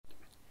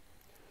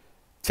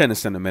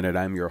Tennis in a minute.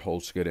 I'm your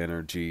host, Good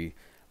Energy.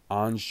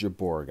 Ons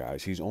Jabeur,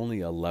 guys. He's only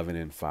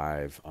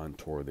 11-5 on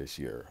tour this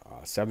year.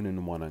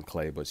 7-1 on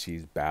clay, but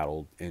she's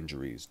battled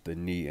injuries, the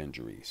knee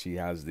injury. She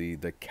has the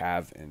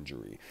calf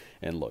injury.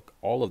 And look,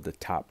 all of the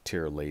top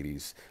tier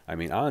ladies. I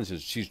mean, Ons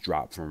she's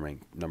dropped from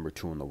rank number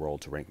 2 in the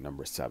world to rank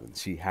number 7.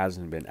 She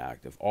hasn't been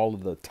active. All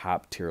of the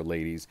top tier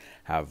ladies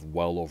have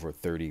well over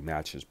 30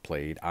 matches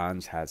played.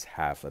 Ons has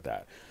half of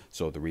that.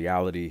 So the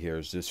reality here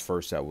is this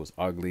first set was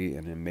ugly,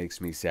 and it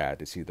makes me sad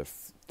to see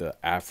the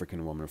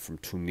African woman from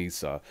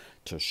Tunisia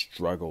to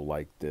struggle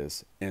like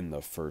this in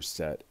the first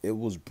set. It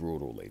was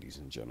brutal, ladies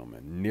and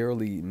gentlemen.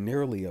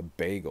 Nearly a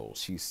bagel.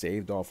 She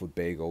saved off a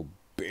bagel,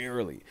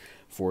 barely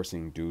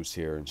forcing deuce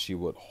here, and she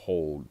would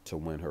hold to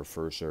win her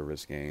first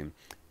service game.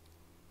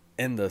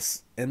 In the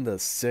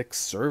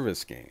sixth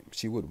service game,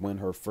 she would win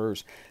her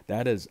first.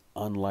 That is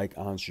unlike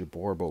Ons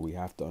Jabeur, but we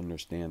have to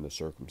understand the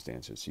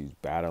circumstances. She's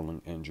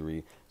battling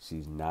injury.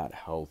 She's not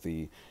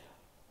healthy.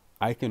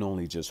 I can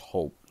only just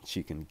hope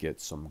she can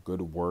get some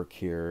good work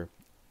here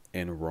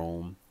in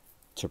Rome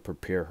to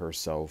prepare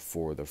herself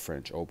for the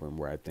French Open,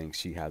 where I think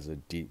she has a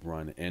deep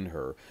run in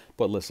her.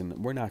 But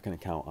listen, we're not going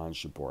to count Ons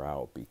Jabeur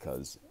out,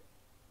 because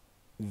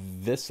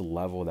this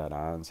level that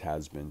Ons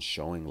has been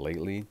showing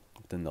lately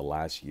within the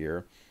last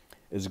year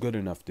is good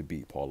enough to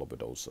beat Paula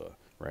Badosa,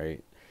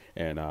 right?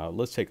 And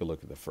let's take a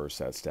look at the first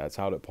set stats.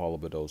 How did Paula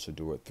Badosa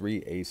do it?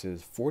 3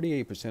 aces,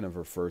 48% of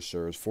her first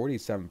serves,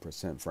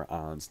 47% for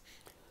Ons.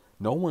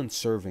 No one's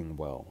serving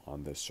well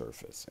on this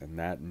surface, and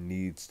that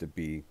needs to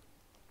be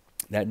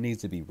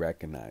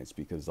recognized,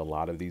 because a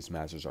lot of these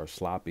matches are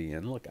sloppy.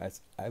 And look,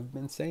 I've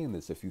been saying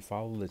this, if you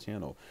follow the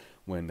channel,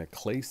 when the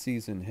clay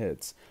season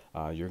hits,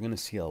 you're going to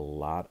see a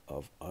lot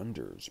of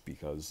unders,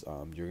 because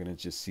you're going to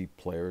just see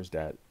players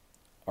that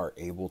are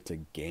able to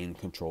gain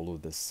control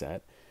of the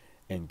set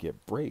and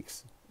get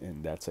breaks.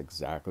 And that's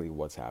exactly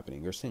what's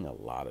happening. You're seeing a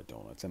lot of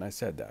donuts, and I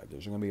said that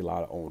there's going to be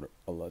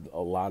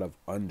a lot of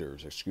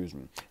unders, excuse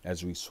me,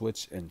 as we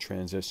switch and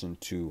transition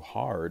to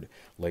hard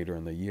later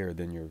in the year.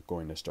 Then you're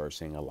going to start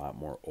seeing a lot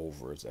more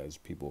overs, as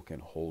people can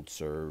hold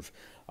serve.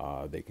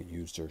 They can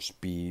use their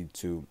speed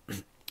to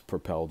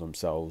propel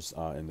themselves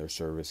in their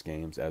service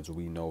games. As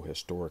we know,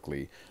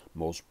 historically,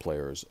 most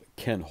players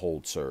can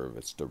hold serve.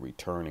 It's the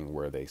returning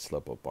where they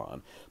slip up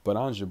on. But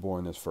Ons Jabeur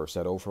in this first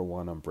set, 0 for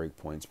 1 on break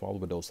points. Paula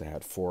Badosa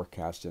had 4,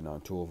 cashed in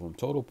on 2 of them.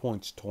 Total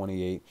points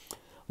 28.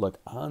 Look,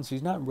 Ons,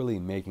 she's not really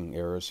making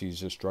errors.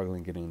 She's just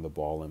struggling getting the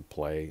ball in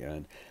play.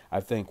 And I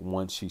think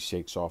once she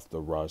shakes off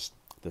the rust,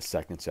 the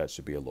second set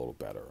should be a little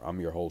better. I'm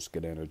your host,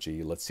 Good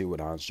Energy. Let's see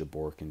what Ons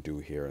Jabeur can do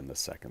here in the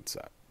second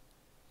set.